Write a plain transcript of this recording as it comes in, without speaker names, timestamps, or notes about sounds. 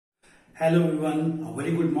Hello everyone, a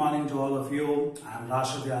very good morning to all of you. I am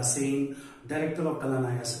YASIN, Director of Kalhan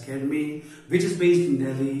Ias Academy, which is based in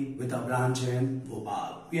Delhi with a branch in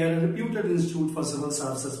Bhopal. We are a reputed institute for civil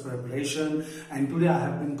services preparation, and today I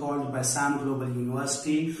have been called by SAM Global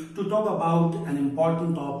University to talk about an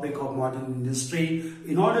important topic of modern industry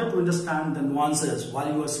in order to understand the nuances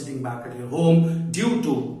while you are sitting back at your home due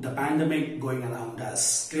to the pandemic going around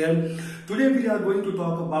us. Clear? Today we are going to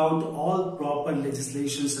talk about all proper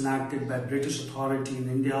legislations enacted by British authority in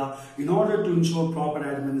India in order to ensure proper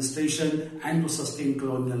administration and to sustain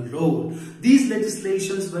colonial rule. These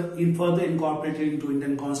legislations were further incorporated into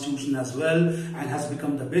Indian Constitution as well and has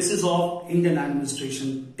become the basis of Indian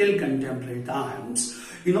administration till contemporary times.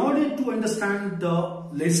 In order to understand the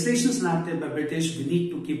legislations enacted by British, we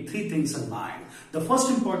need to keep three things in mind. The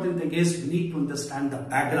first important thing is we need to understand the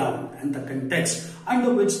background and the context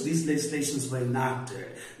under which these legislations were enacted.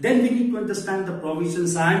 Then we need to understand the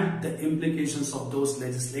provisions and the implications of those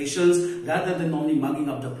legislations rather than only mugging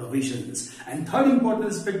up the provisions. And third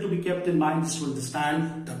important aspect to be kept in mind is to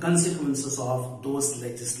understand the consequences of those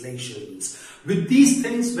legislations. With these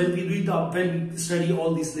things, when we study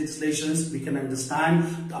all these legislations, we can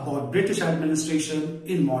understand about British administration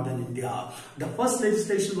in modern India. The first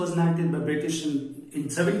legislation was enacted by British in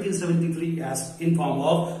 1773 as in form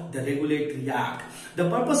of the Regulatory Act. The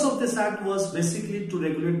purpose of this act was basically to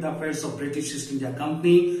regulate the affairs of British East India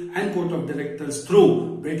Company and Court of Directors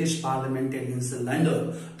through British parliamentarians in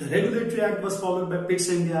London. The Regulatory Act was followed by Pitt's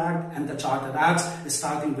India Act and the Charter Acts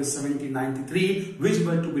starting with 1793, which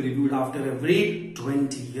were to be reviewed after every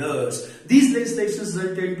 20 years. These legislations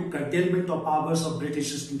resulted into curtailment of powers of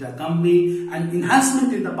British East India Company and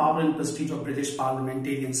enhancement in the power and prestige of British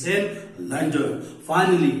parliamentarians in London.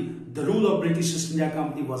 Finally, the rule of British East India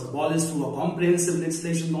Company was abolished through a comprehensive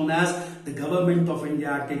legislation known as the Government of India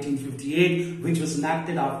Act 1858, which was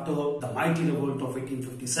enacted after the mighty revolt of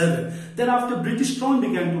 1857. Thereafter, British Crown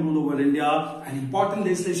began to rule over India, and important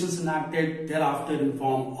legislations enacted thereafter in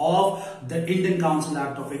form of the Indian Council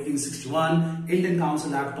Act of 1861, Indian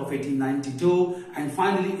Council Act of 1892, and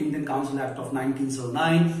finally Indian Council Act of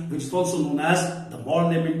 1909, which is also known as the more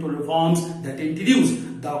elemental reforms that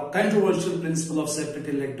introduced the controversial principle of separate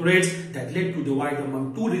electorates that led to divide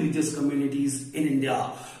among two religious communities in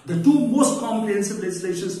India. The two most comprehensive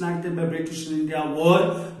legislations enacted by British in India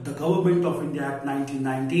were the Government of India Act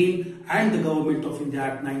 1919 and the Government of India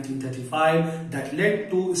Act 1935 that led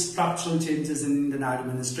to structural changes in Indian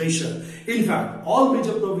administration. In fact, all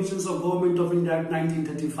major provisions of Government of India Act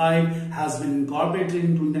 1935 has been incorporated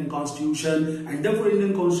into Indian Constitution, and therefore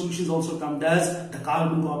Indian Constitution is also termed as the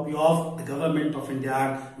carbon copy of the Government of India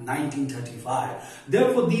Act 1935.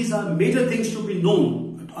 Therefore, these are major things to be known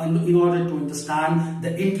in order to understand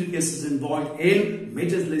the intricacies involved in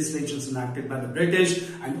major legislations enacted by the British,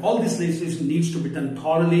 and all this legislation needs to be done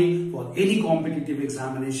thoroughly for any competitive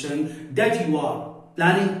examination that you are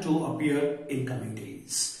planning to appear in coming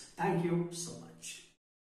days. Thank you so much.